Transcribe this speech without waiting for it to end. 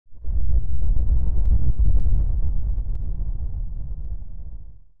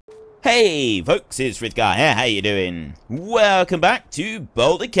Hey folks, it's Frithgar here, how you doing? Welcome back to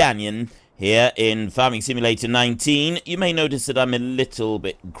Boulder Canyon here in Farming Simulator 19. You may notice that I'm a little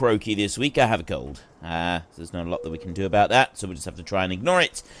bit croaky this week. I have a cold. So there's not a lot that we can do about that, so we'll just have to try and ignore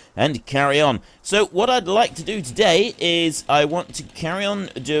it and carry on. So what I'd like to do today is I want to carry on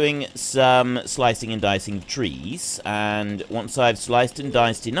doing some slicing and dicing of trees, and once I've sliced and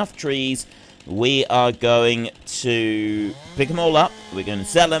diced enough trees, we are going to pick them all up, we're going to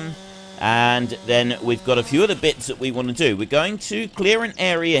sell them, and then we've got a few other bits that we want to do. We're going to clear an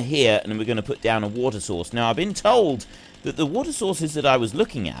area here, and we're going to put down a water source. Now, I've been told that the water sources that I was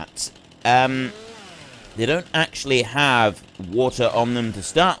looking at, they don't actually have water on them to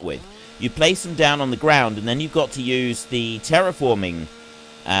start with. You place them down on the ground, and then you've got to use the terraforming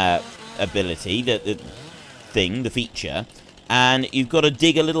ability, the feature, and you've got to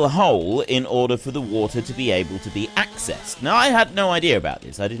dig a little hole in order for the water to be able to be accessed. Now, I had no idea about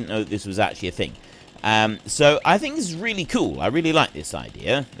this. I didn't know that this was actually a thing. So I think this is really cool. I really like this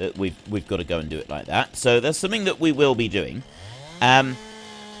idea, that we've got to go and do it like that. So that's something that we will be doing.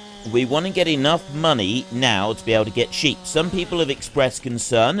 We want to get enough money now to be able to get sheep. Some people have expressed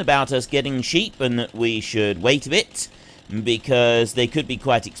concern about us getting sheep and that we should wait a bit, because they could be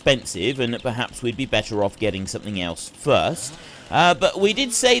quite expensive and that perhaps we'd be better off getting something else first. But we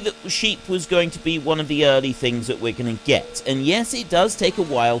did say that sheep was going to be one of the early things that we're going to get. And yes, it does take a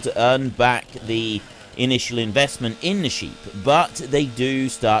while to earn back the initial investment in the sheep, but they do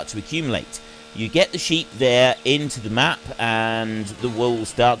start to accumulate. You get the sheep there into the map and the wool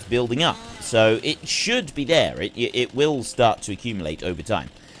starts building up. So it should be there. It will start to accumulate over time.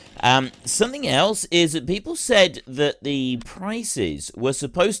 Something else is that people said that the prices were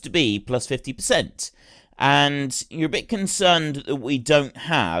supposed to be plus 50%, and you're a bit concerned that we don't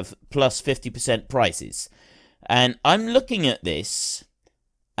have plus 50% prices. And I'm looking at this,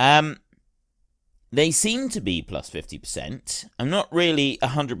 they seem to be plus 50%. I'm not really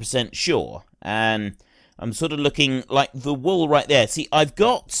 100% sure, and I'm sort of looking like the wool right there. See, I've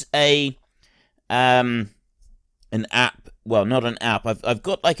got an app. Well, not an app. I've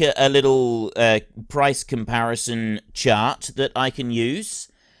got like a little price comparison chart that I can use.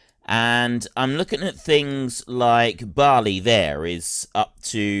 And I'm looking at things like barley there is up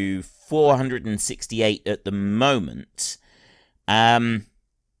to 468 at the moment. And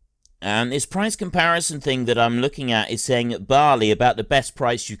this price comparison thing that I'm looking at is saying that barley, about the best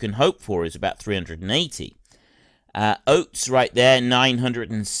price you can hope for, is about 380. Oats right there,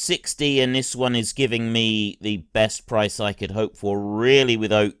 960, and this one is giving me the best price I could hope for, really,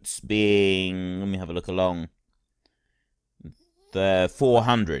 with oats being, let me have a look along, the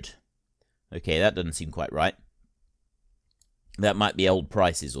 400. Okay, that doesn't seem quite right. That might be old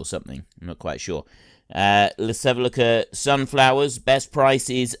prices or something, I'm not quite sure. Let's have a look at sunflowers. Best price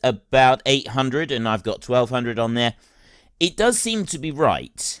is about 800, and I've got 1200 on there. It does seem to be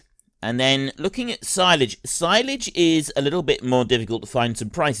right. And then looking at silage, silage is a little bit more difficult to find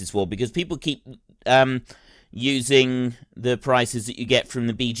some prices for, because people keep using the prices that you get from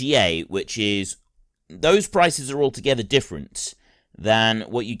the BGA, which is, those prices are altogether different than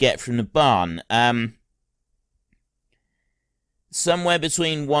what you get from the barn. Somewhere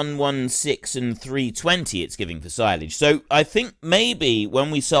between 116 and 320 it's giving for silage. So I think maybe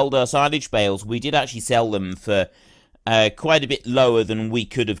when we sold our silage bales, we did actually sell them for quite a bit lower than we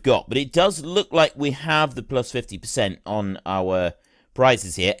could have got. But it does look like we have the plus 50% on our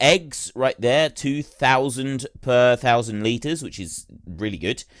prices here. Eggs right there, 2,000 per 1,000 litres, which is really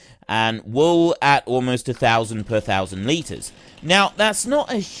good. And wool at almost 1,000 per 1,000 litres. Now, that's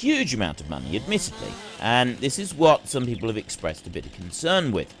not a huge amount of money, admittedly. And this is what some people have expressed a bit of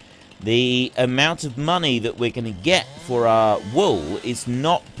concern with. The amount of money that we're going to get for our wool is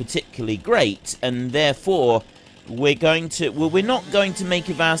not particularly great, and therefore we're not going to make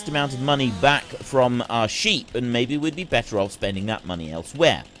a vast amount of money back from our sheep, and maybe we'd be better off spending that money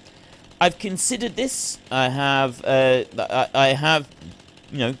elsewhere. I've considered this. I have,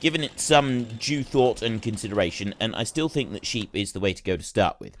 you know, given it some due thought and consideration, and I still think that sheep is the way to go to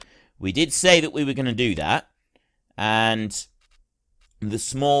start with. We did say that we were going to do that, and the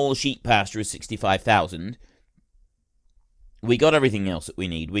small sheep pasture is 65,000. We got everything else that we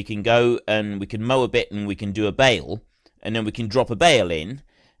need. We can go and we can mow a bit and we can do a bale, and then we can drop a bale in,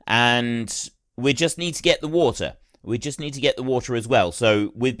 and we just need to get the water. We just need to get the water as well.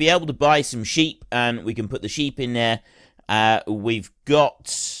 So we'd be able to buy some sheep, and we can put the sheep in there. We've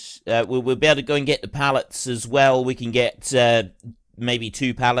got, we'll be able to go and get the pallets as well. We can get maybe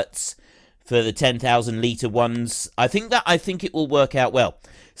 2 pallets for the 10,000 litre ones. I think it will work out well.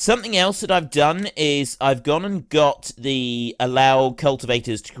 Something else that I've done is I've gone and got the allow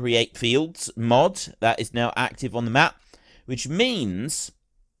cultivators to create fields mod that is now active on the map, which means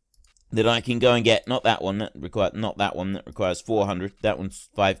that I can go and get not that one that requires 400. That one's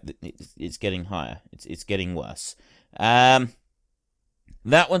 5. It's getting higher. It's getting worse. That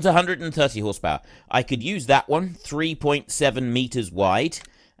one's 130 horsepower. I could use that one, 3.7 meters wide,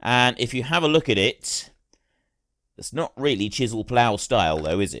 and if you have a look at it, it's not really chisel plow style,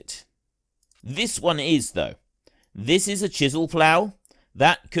 though, is it? This one is, though. This is a chisel plow.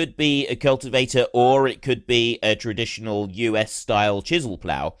 That could be a cultivator, or it could be a traditional US-style chisel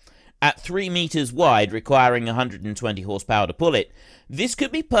plow. At 3 meters wide, requiring 120 horsepower to pull it, this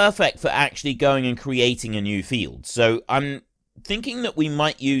could be perfect for actually going and creating a new field. So I'm thinking that we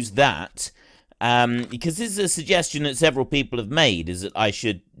might use that. Because this is a suggestion that several people have made, is that I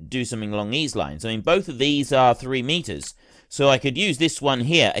should do something along these lines. I mean, both of these are 3 meters, so I could use this one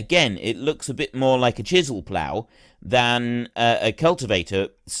here. Again, it looks a bit more like a chisel plow than a cultivator,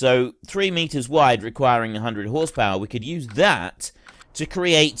 so 3 meters wide, requiring 100 horsepower. We could use that to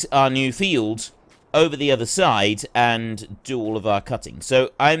create our new field over the other side and do all of our cutting.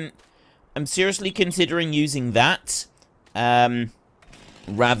 So I'm seriously considering using that.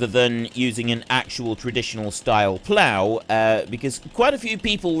 Rather than using an actual traditional style plow, because quite a few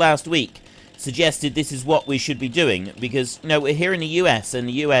people last week suggested this is what we should be doing, because, you know, we're here in the US, and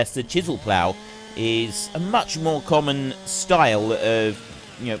the US, the chisel plow is a much more common style of,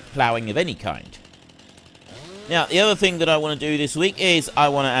 you know, plowing of any kind. Now, the other thing that I want to do this week is I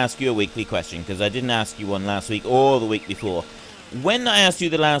want to ask you a weekly question, because I didn't ask you one last week or the week before. When I asked you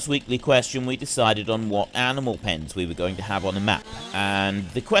the last weekly question, we decided on what animal pens we were going to have on the map. And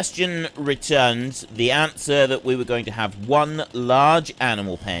the question returned the answer that we were going to have one large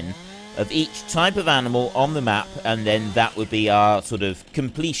animal pen of each type of animal on the map, and then that would be our sort of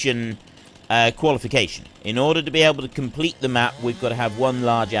completion qualification. In order to be able to complete the map, we've got to have one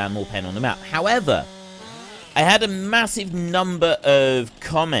large animal pen on the map. However, I had a massive number of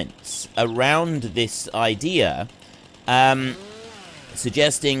comments around this idea,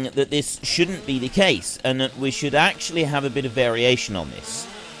 suggesting that this shouldn't be the case, and that we should actually have a bit of variation on this,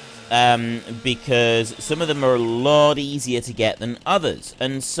 because some of them are a lot easier to get than others.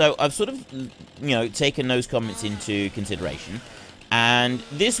 And so I've sort of, you know, taken those comments into consideration, and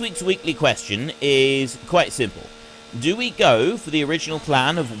this week's weekly question is quite simple. Do we go for the original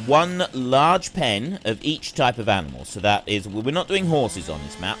plan of one large pen of each type of animal? So that is, we're not doing horses on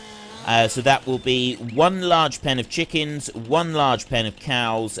this map. So that will be one large pen of chickens, one large pen of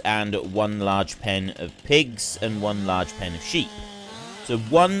cows, and one large pen of pigs, and one large pen of sheep. So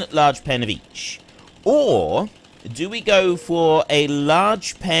one large pen of each. Or do we go for a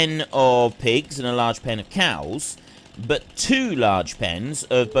large pen of pigs and a large pen of cows, but 2 large pens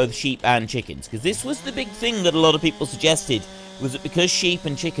of both sheep and chickens? Because this was the big thing that a lot of people suggested, was that because sheep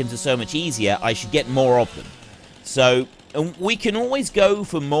and chickens are so much easier, I should get more of them. So we can always go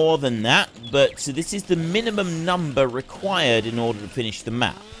for more than that, but so this is the minimum number required in order to finish the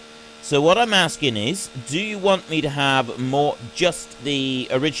map. So what I'm asking is, do you want me to have more, just the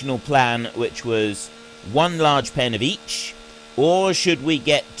original plan, which was one large pen of each, or should we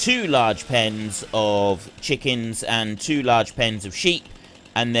get 2 large pens of chickens and 2 large pens of sheep,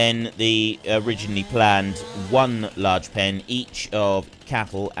 and then the originally planned 1 large pen each of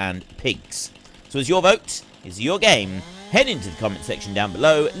cattle and pigs? So it's your vote, it's your game. Head into the comment section down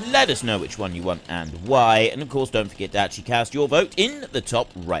below, let us know which one you want and why, and of course don't forget to actually cast your vote in the top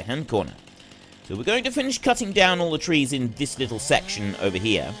right hand corner. So we're going to finish cutting down all the trees in this little section over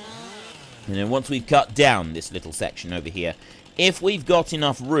here, and then once we've cut down this little section over here, if we've got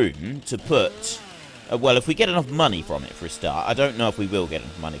enough room to put, well, if we get enough money from it for a start, I don't know if we will get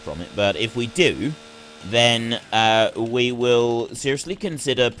enough money from it, but if we do, then we will seriously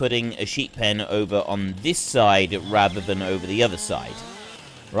consider putting a sheep pen over on this side rather than over the other side.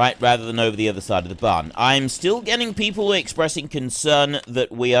 Right, rather than over the other side of the barn. I'm still getting people expressing concern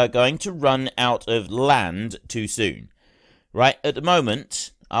that we are going to run out of land too soon. Right, at the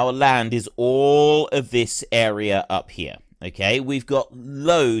moment, our land is all of this area up here. Okay, we've got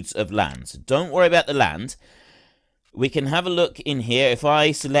loads of land, so don't worry about the land. We can have a look in here. If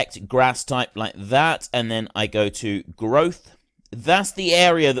I select grass type like that, and then I go to growth, that's the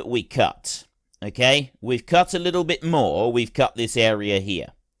area that we cut. Okay, we've cut a little bit more. We've cut this area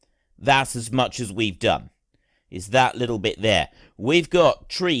here. That's as much as we've done, is that little bit there. We've got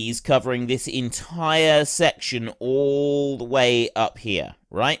trees covering this entire section all the way up here,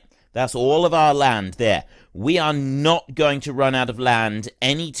 right? That's all of our land there. we are not going to run out of land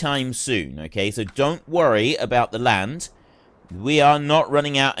anytime soon, okay? So don't worry about the land. We are not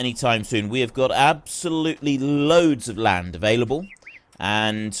running out anytime soon. We have got absolutely loads of land available,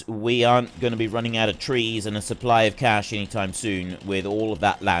 and we aren't going to be running out of trees and a supply of cash anytime soon with all of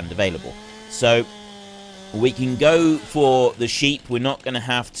that land available. So we can go for the sheep. We're not going to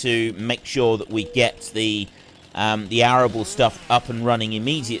have to make sure that we get the arable stuff up and running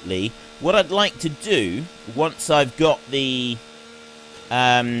immediately. What I'd like to do, once I've got the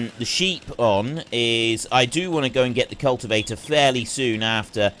sheep on, is I do want to go and get the cultivator fairly soon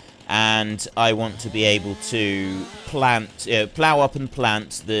after, and I want to be able to plough up and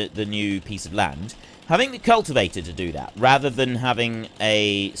plant the new piece of land. Having the cultivator to do that, rather than having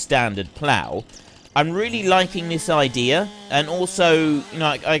a standard plough, I'm really liking this idea. And also, you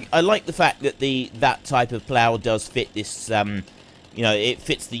know, I like the fact that that type of plough does fit this, you know, it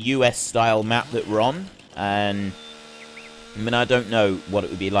fits the US style map that we're on. And I mean, I don't know what it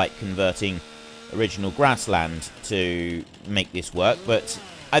would be like converting original grassland to make this work, but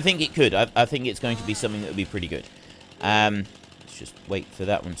I think it could. I think it's going to be something that would be pretty good. Let's just wait for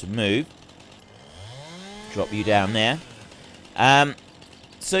that one to move. Drop you down there.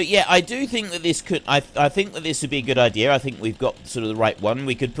 So yeah, I do think that this could. I think that this would be a good idea. I think we've got sort of the right one.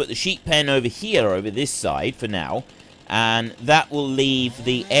 We could put the sheep pen over here, over this side for now, and that will leave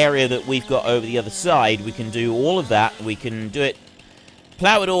the area that we've got over the other side. We can do all of that. We can do it,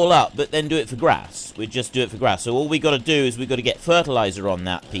 plough it all up, but then do it for grass. We just do it for grass. So all we got to do is we got to get fertilizer on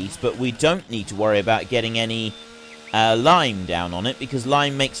that piece, but we don't need to worry about getting any lime down on it, because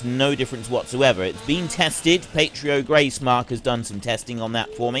lime makes no difference whatsoever. It's been tested. Patrio Gracemark has done some testing on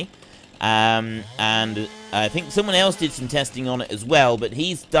that for me, and I think someone else did some testing on it as well, but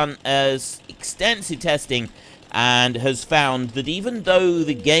he's done extensive testing and has found that even though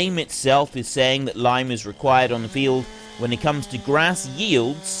the game itself is saying that lime is required on the field, when it comes to grass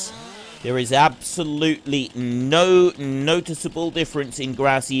yields, there is absolutely no noticeable difference in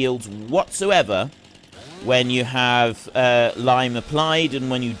grass yields whatsoever when you have lime applied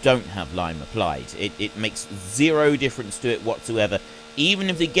and when you don't have lime applied. It makes zero difference to it whatsoever, even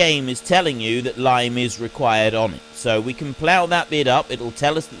if the game is telling you that lime is required on it. So we can plough that bit up. It'll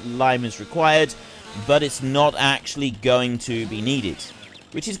tell us that lime is required, but it's not actually going to be needed,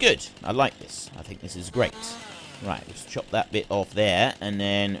 which is good. I like this. I think this is great. Right, let's chop that bit off there, and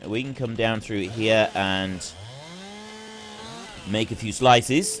then we can come down through here and make a few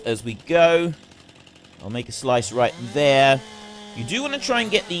slices as we go. I'll make a slice right there. You do want to try and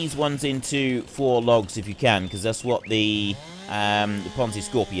get these ones into 4 logs if you can, because that's what the Ponzi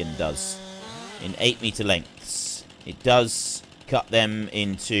Scorpion does in 8-meter lengths. It does cut them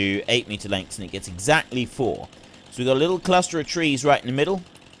into 8-meter lengths, and it gets exactly 4. So we've got a little cluster of trees right in the middle.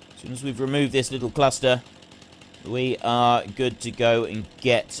 As soon as we've removed this little cluster, we are good to go and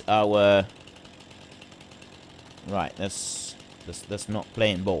get our... Right, that's not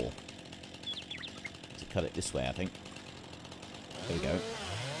playing ball. Cut it this way, I think. There we go.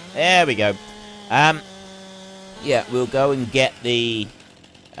 There we go. Yeah, we'll go and get the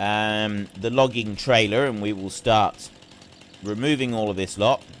logging trailer, and we will start removing all of this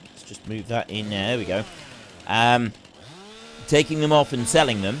lot. Let's just move that in there. There we go. Taking them off and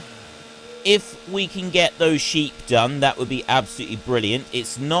selling them. If we can get those sheep done, that would be absolutely brilliant.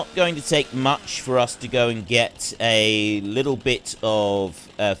 It's not going to take much for us to go and get a little bit of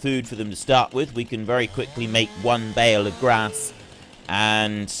food for them to start with. We can very quickly make 1 bale of grass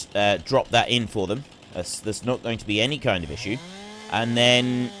and drop that in for them. That's not going to be any kind of issue. And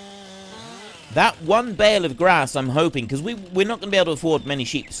then that 1 bale of grass, I'm hoping, because we're not going to be able to afford many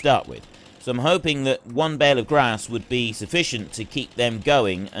sheep to start with. So I'm hoping that 1 bale of grass would be sufficient to keep them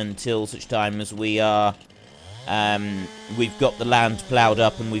going until such time as we are, we've got the land ploughed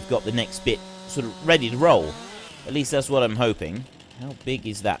up and we've got the next bit sort of ready to roll. At least that's what I'm hoping. How big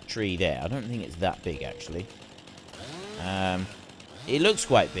is that tree there? I don't think it's that big, actually. It looks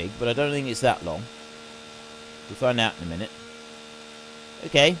quite big, but I don't think it's that long. We'll find out in a minute.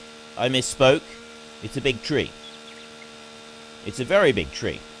 Okay, I misspoke. It's a big tree. It's a very big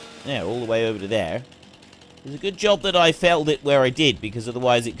tree. Yeah, all the way over to there. It's a good job that I felled it where I did, because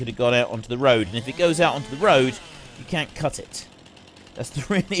otherwise it could have gone out onto the road. And if it goes out onto the road, you can't cut it. That's the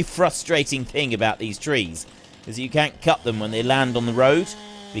really frustrating thing about these trees, is you can't cut them when they land on the road.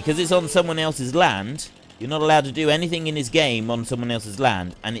 Because it's on someone else's land, you're not allowed to do anything in this game on someone else's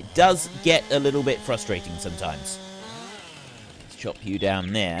land, and it does get a little bit frustrating sometimes. Let's chop you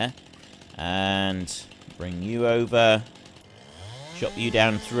down there, and bring you over. Chop you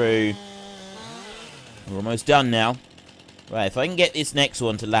down through. We're almost done now. Right, if I can get this next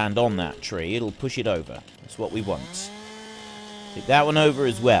one to land on that tree, it'll push it over. That's what we want. Take that one over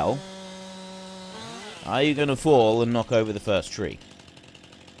as well. Are you going to fall and knock over the first tree?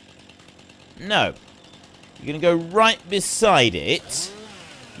 No. You're going to go right beside it.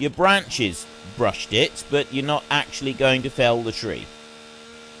 Your branches brushed it, but you're not actually going to fell the tree.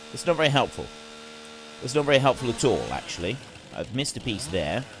 It's not very helpful. It's not very helpful at all, actually. I've missed a piece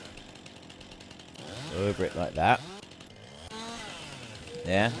there. Go over it like that.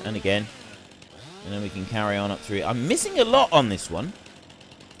 There, and again. And then we can carry on up through. I'm missing a lot on this one.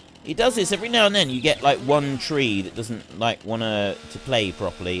 It does this every now and then. You get like one tree that doesn't like want to play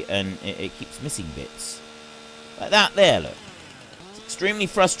properly, and it keeps missing bits. Like that there, look. It's extremely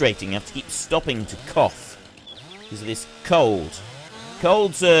frustrating. You have to keep stopping to cough because of this cold.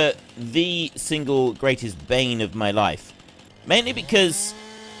 Colds are the single greatest bane of my life. Mainly because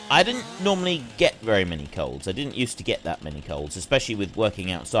I didn't normally get very many colds. I didn't used to get that many colds, especially with working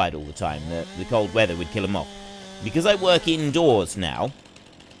outside all the time. The cold weather would kill them off. Because I work indoors now,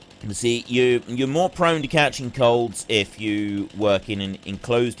 you see, you're more prone to catching colds if you work in an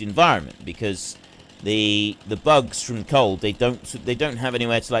enclosed environment, because the bugs from cold, they don't have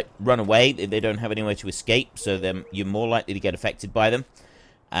anywhere to like run away. They don't have anywhere to escape, so then you're more likely to get affected by them.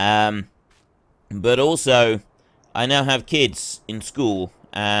 But also, I now have kids in school,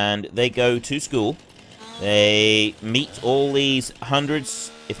 and they go to school. They meet all these hundreds,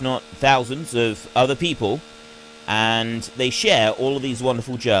 if not thousands, of other people, and they share all of these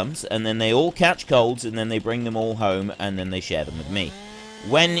wonderful germs, and then they all catch colds, and then they bring them all home, and then they share them with me.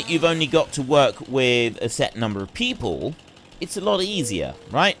 When you've only got to work with a set number of people, it's a lot easier,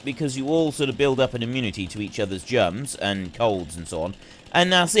 right? Because you all sort of build up an immunity to each other's germs and colds and so on,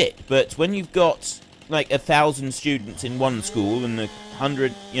 and that's it. But when you've got like 1,000 students in one school and a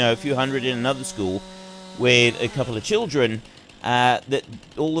few hundred in another school with a couple of children, that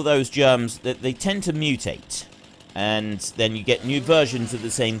all of those germs, that they tend to mutate. And then you get new versions of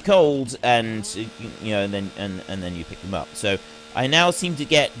the same cold, and and then you pick them up. So I now seem to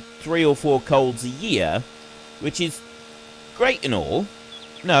get 3 or 4 colds a year, which is great and all.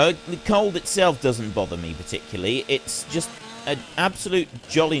 No, the cold itself doesn't bother me particularly. It's just an absolute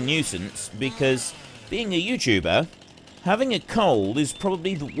jolly nuisance, because being a YouTuber, having a cold is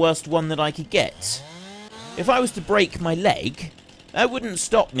probably the worst one that I could get. If I was to break my leg, that wouldn't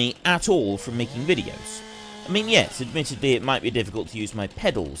stop me at all from making videos. I mean, yes, admittedly it might be difficult to use my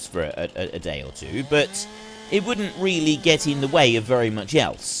pedals for a day or two, but it wouldn't really get in the way of very much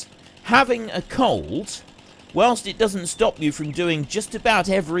else. Having a cold, whilst it doesn't stop you from doing just about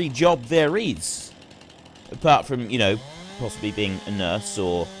every job there is, apart from, possibly being a nurse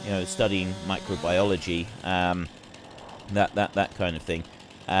or, studying microbiology, that kind of thing,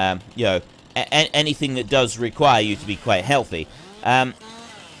 anything that does require you to be quite healthy,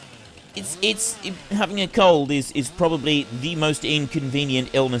 having a cold is probably the most inconvenient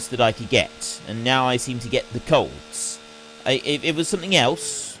illness that I could get, and now I seem to get the colds. If it was something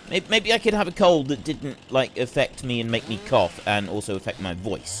else, maybe I could have a cold that didn't affect me and make me cough, and also affect my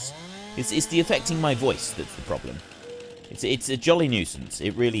voice. It's the affecting my voice that's the problem. It's a jolly nuisance.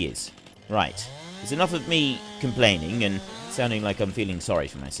 It really is. Right. There's enough of me complaining and sounding like I'm feeling sorry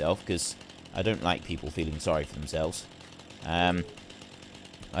for myself, because I don't like people feeling sorry for themselves.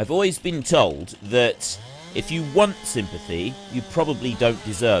 I've always been told that if you want sympathy, you probably don't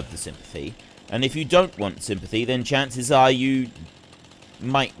deserve the sympathy. And if you don't want sympathy, then chances are you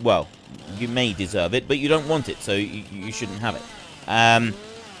may deserve it, but you don't want it, so you shouldn't have it.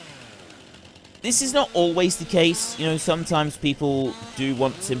 This is not always the case. Sometimes people do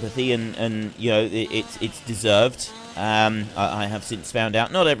want sympathy, and it's deserved. I have since found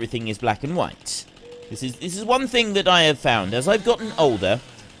out not everything is black and white. This is one thing that I have found. As I've gotten older,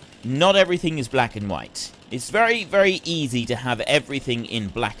 not everything is black and white. It's very, very easy to have everything in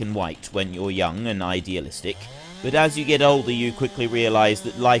black and white when you're young and idealistic, but as you get older you quickly realise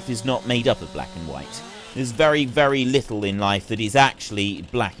that life is not made up of black and white. There's very, very little in life that is actually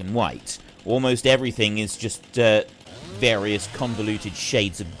black and white. Almost everything is just various convoluted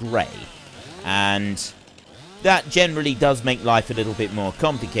shades of grey, and that generally does make life a little bit more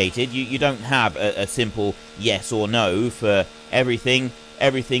complicated. You don't have a simple yes or no for everything.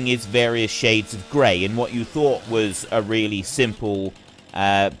 Everything is various shades of grey, and what you thought was a really simple,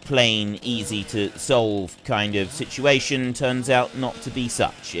 plain, easy to solve kind of situation turns out not to be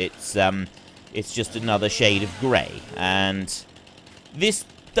such. It's just another shade of grey, and this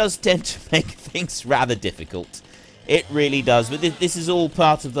does tend to make things rather difficult. It really does, but this is all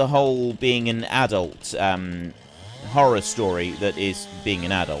part of the whole being an adult horror story that is being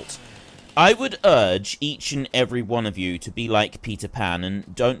an adult. I would urge each and every one of you to be like Peter Pan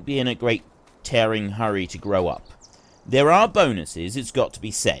and don't be in a great tearing hurry to grow up. There are bonuses, it's got to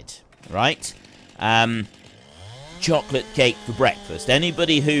be said, right? Chocolate cake for breakfast.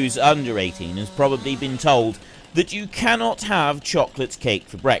 Anybody who's under 18 has probably been told that you cannot have chocolate cake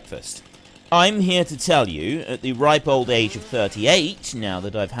for breakfast. I'm here to tell you, at the ripe old age of 38, now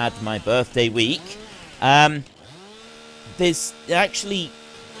that I've had my birthday week, there's actually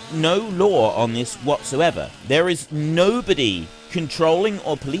no law on this whatsoever. There is nobody controlling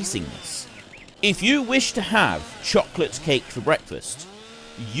or policing this. If you wish to have chocolate cake for breakfast,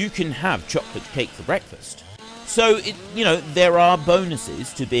 you can have chocolate cake for breakfast. So, there are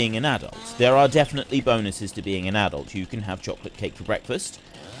bonuses to being an adult. There are definitely bonuses to being an adult. You can have chocolate cake for breakfast.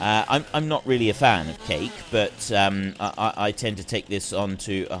 I'm not really a fan of cake, but I tend to take this on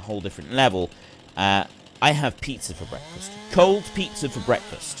to a whole different level. I have pizza for breakfast. Cold pizza for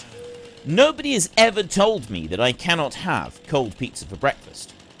breakfast. Nobody has ever told me that I cannot have cold pizza for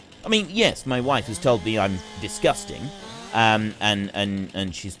breakfast. I mean, yes, my wife has told me I'm disgusting.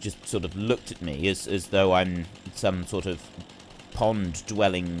 And she's just sort of looked at me as though I'm some sort of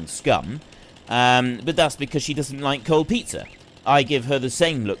pond-dwelling scum. But that's because she doesn't like cold pizza. I give her the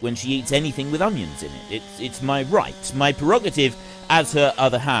same look when she eats anything with onions in it. It's my right, my prerogative as her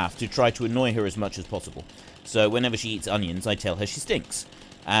other half to try to annoy her as much as possible. So whenever she eats onions, I tell her she stinks.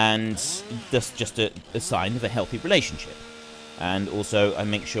 And that's just a sign of a healthy relationship. And also, I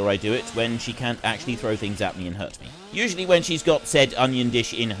make sure I do it when she can't actually throw things at me and hurt me. Usually when she's got said onion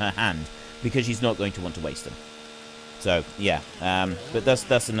dish in her hand, because she's not going to want to waste them. So, yeah. But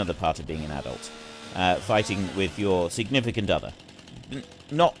that's another part of being an adult. Fighting with your significant other.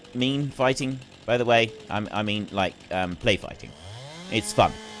 Not mean fighting, by the way. I mean, like, play fighting. It's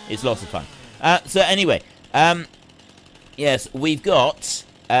fun. It's lots of fun. So, anyway. Yes, we've got...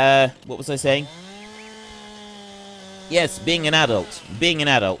 what was I saying? Yes, being an adult. Being an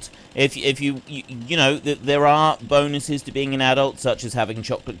adult. If you know, there are bonuses to being an adult, such as having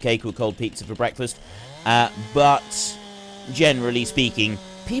chocolate cake or cold pizza for breakfast. But, generally speaking,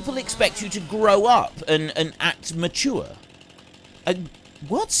 people expect you to grow up and act mature.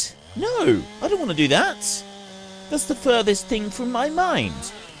 What? No, I don't want to do that. That's the furthest thing from my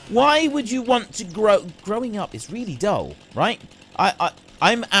mind. Why would you want to grow... Growing up is really dull, right?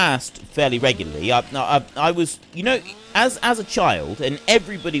 I'm asked fairly regularly. I was, as a child, and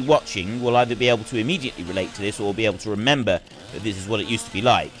everybody watching will either be able to immediately relate to this or be able to remember that this is what it used to be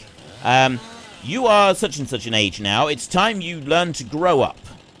like. You are such and such an age now. It's time you learn to grow up.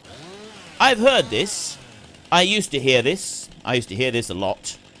 I've heard this. I used to hear this. I used to hear this a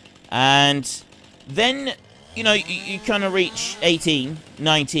lot. And then... you kind of reach 18,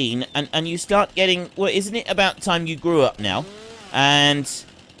 19, and you start getting... Well, isn't it about time you grew up now? And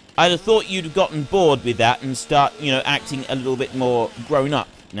I'd have thought you'd have gotten bored with that and start, acting a little bit more grown up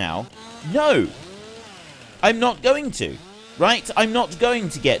now. No! I'm not going to. Right? I'm not going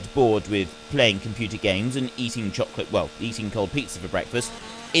to get bored with playing computer games and eating eating cold pizza for breakfast.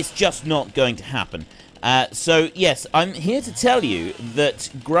 It's just not going to happen. So, yes, I'm here to tell you that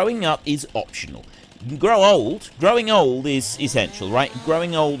growing up is optional. Growing old is essential, right?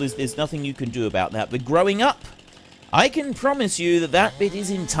 Growing old there's nothing you can do about that. But growing up, I can promise you that bit is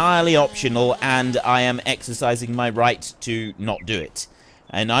entirely optional, and I am exercising my right to not do it.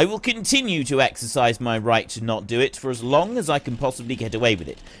 And I will continue to exercise my right to not do it for as long as I can possibly get away with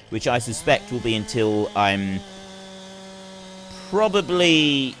it, which I suspect will be until I'm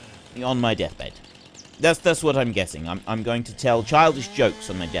probably on my deathbed. That's what I'm guessing. I'm going to tell childish jokes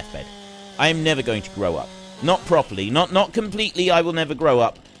on my deathbed. I am never going to grow up. Not properly. Not completely. I will never grow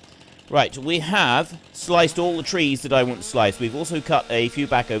up. Right, we have sliced all the trees that I want to slice. We've also cut a few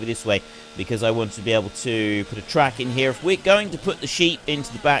back over this way because I want to be able to put a track in here. If we're going to put the sheep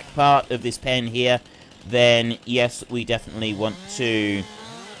into the back part of this pen here, then yes, we definitely want to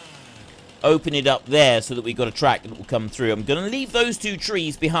open it up there so that we've got a track that will come through. I'm going to leave those two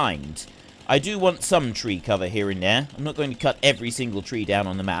trees behind. I do want some tree cover here and there. I'm not going to cut every single tree down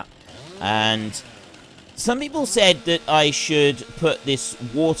on the map. And some people said that I should put this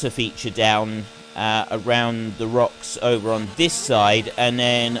water feature down around the rocks over on this side, and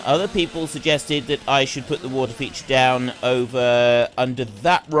then other people suggested that I should put the water feature down over under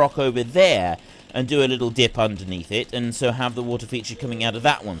that rock over there and do a little dip underneath it, and so have the water feature coming out of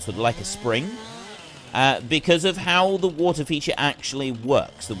that one, sort of like a spring. Because of how the water feature actually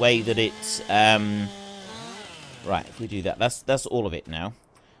works, the way that it's... Right, if we do that, that's all of it now.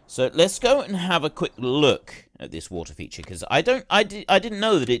 So let's go and have a quick look at this water feature, because I didn't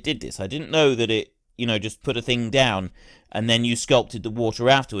know that it did this. I didn't know that it, just put a thing down and then you sculpted the water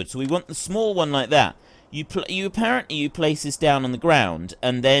afterwards. So we want the small one like that. You apparently place this down on the ground,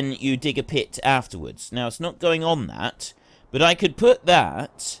 and then you dig a pit afterwards. Now, it's not going on that, but I could put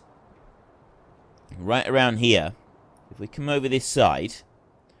that right around here. If we come over this side,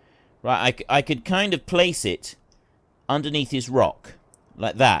 right, I could kind of place it underneath his rock,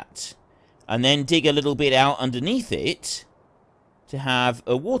 like that, and then dig a little bit out underneath it to have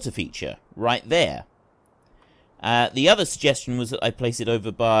a water feature right there. The other suggestion was that I place it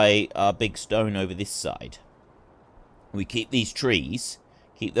over by our big stone over this side. We keep these trees,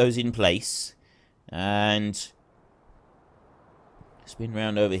 keep those in place, and spin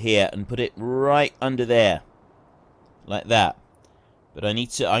round over here and put it right under there, like that. But I'm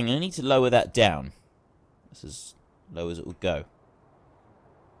going to need to lower that down. This is as low as it would go.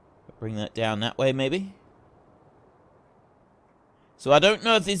 Bring that down that way, maybe. So I don't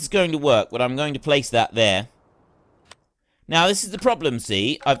know if this is going to work, but I'm going to place that there. Now, this is the problem,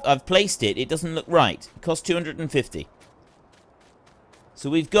 see? I've placed it. It doesn't look right. It costs 250. So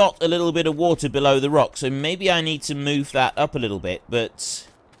we've got a little bit of water below the rock, so maybe I need to move that up a little bit, but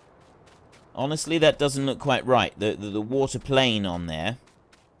honestly, that doesn't look quite right. The water plane on there.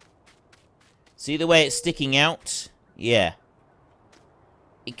 See the way it's sticking out? Yeah.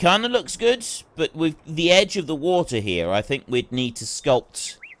 It kind of looks good, but with the edge of the water here, I think we'd need to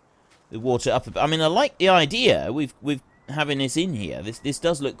sculpt the water up a bit. I mean, I like the idea. We've having this in here. This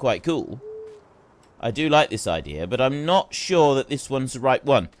does look quite cool. I do like this idea, but I'm not sure that this one's the right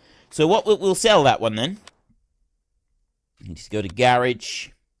one. So what we'll sell that one then. You just go to garage.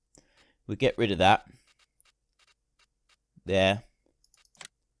 We'll get rid of that. There.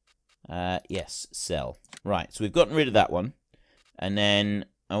 Yes, sell. Right, so we've gotten rid of that one. And then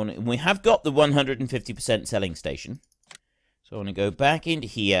we have got the 150% selling station. So I want to go back into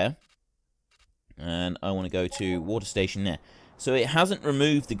here. And I want to go to water station there. So it hasn't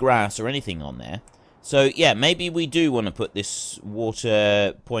removed the grass or anything on there. So, yeah, maybe we do want to put this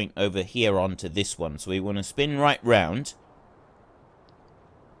water point over here onto this one. So we want to spin right round.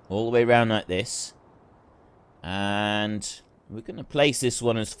 All the way around like this. And we're going to place this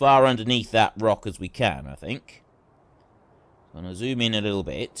one as far underneath that rock as we can, I think. I'm going to zoom in a little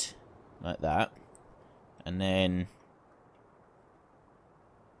bit. Like that. And then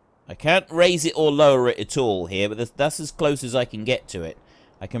I can't raise it or lower it at all here, but that's as close as I can get to it.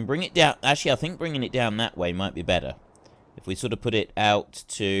 I can bring it down. Actually, I think bringing it down that way might be better. If we sort of put it out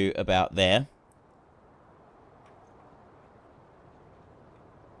to about there.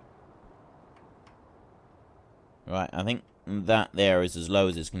 Right, I think that there is as low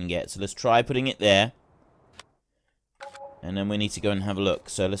as it's going to get. So let's try putting it there. And then we need to go and have a look.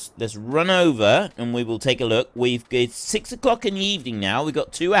 So let's run over and we will take a look. It's 6 o'clock in the evening now. We've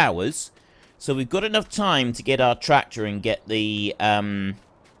got 2 hours. So we've got enough time to get our tractor and get the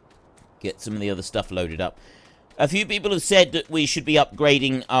get some of the other stuff loaded up. A few people have said that we should be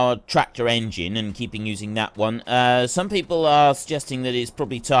upgrading our tractor engine and keeping using that one. Some people are suggesting that it's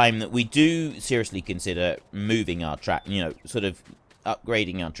probably time that we do seriously consider moving our sort of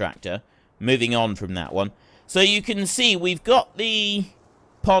upgrading our tractor, moving on from that one. So you can see we've got the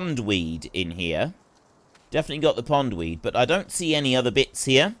pondweed in here. Definitely got the pondweed, but I don't see any other bits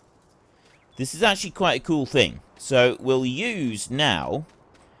here. This is actually quite a cool thing. So we'll use now.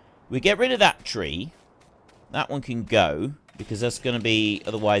 We get rid of that tree. That one can go, because that's going to be,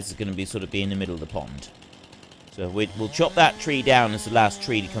 otherwise it's going to be sort of be in the middle of the pond. So we'll chop that tree down as the last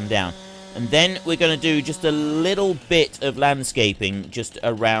tree to come down. And then we're going to do just a little bit of landscaping just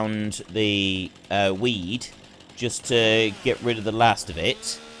around the weed, just to get rid of the last of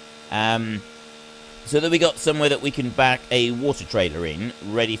it. So that we got somewhere that we can back a water trailer in,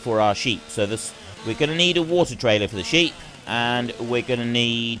 ready for our sheep. So we're going to need a water trailer for the sheep, and we're going to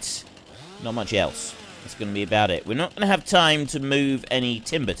need not much else. That's going to be about it. We're not going to have time to move any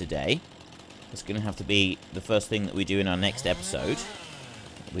timber today. It's going to have to be the first thing that we do in our next episode.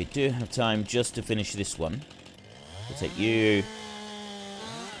 We do have time just to finish this one. We'll take you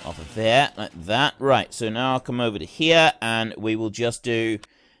off of there, like that. Right, so now I'll come over to here, and we will just do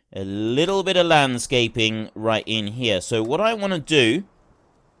a little bit of landscaping right in here. So what I want to do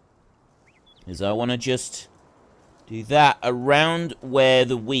is I want to just do that around where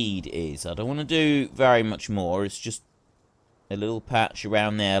the weed is. I don't want to do very much more. It's just a little patch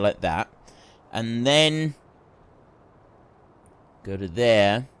around there like that. And then go to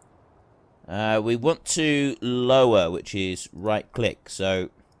there. We want to lower, which is right click. So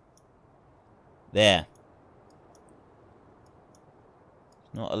there.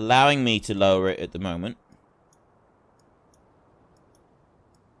 It's not allowing me to lower it at the moment.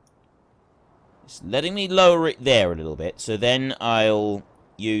 It's letting me lower it there a little bit. So then I'll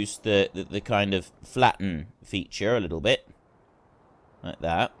use the kind of flatten feature a little bit. Like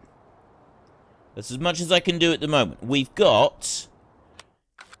that. That's as much as I can do at the moment. We've got...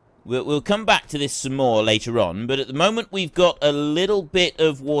 We'll come back to this some more later on, but at the moment we've got a little bit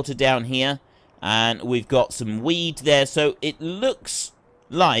of water down here, and we've got some weed there, so it looks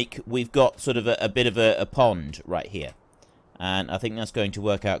like we've got sort of a bit of a pond right here. And I think that's going to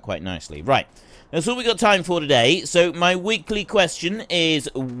work out quite nicely. Right, that's all we've got time for today. So my weekly question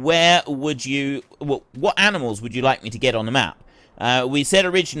is, where would you... what animals would you like me to get on the map? We said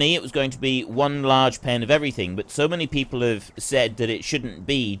originally it was going to be one large pen of everything, but so many people have said that it shouldn't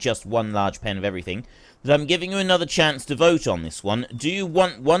be just one large pen of everything, that I'm giving you another chance to vote on this one. Do you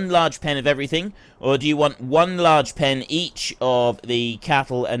want one large pen of everything, or do you want one large pen each of the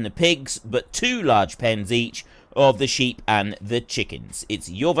cattle and the pigs, but two large pens each of the sheep and the chickens? It's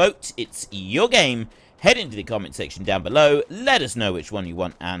your vote, it's your game. Head into the comment section down below, let us know which one you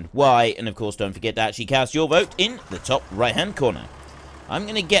want and why, and of course don't forget to actually cast your vote in the top right hand corner. I'm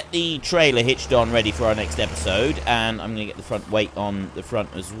going to get the trailer hitched on ready for our next episode, and I'm going to get the front weight on the front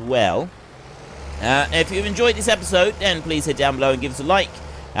as well. If you've enjoyed this episode, then please head down below and give us a like,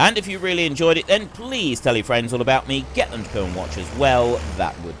 and if you really enjoyed it, then please tell your friends all about me, get them to come and watch as well,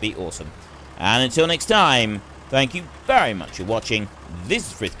 that would be awesome. And until next time, thank you very much for watching. This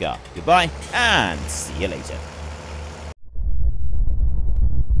is Frithgar. Goodbye, and see you later.